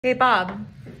Hey Bob,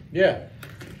 Yeah,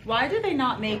 why do they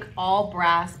not make all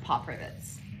brass pop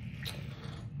rivets?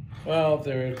 well,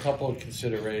 there are a couple of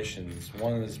considerations.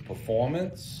 One is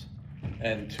performance,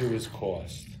 and two is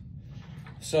cost.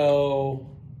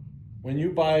 So, when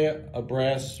you buy a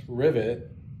brass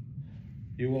rivet,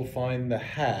 you will find the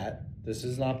hat. This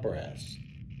is not brass,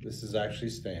 this is actually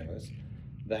stainless.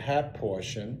 The hat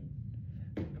portion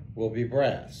will be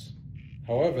brass.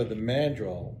 However, the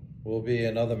mandrel will be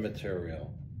another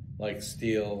material like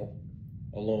steel,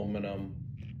 aluminum,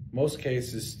 most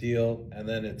cases steel, and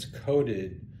then it's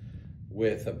coated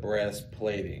with a brass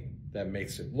plating that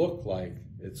makes it look like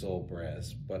it's all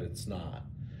brass, but it's not.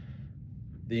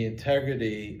 The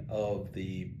integrity of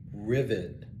the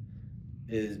rivet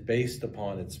is based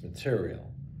upon its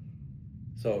material.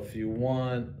 So if you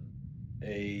want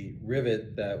a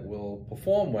rivet that will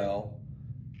perform well,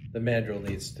 the mandrel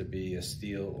needs to be a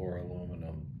steel or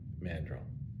aluminum mandrel.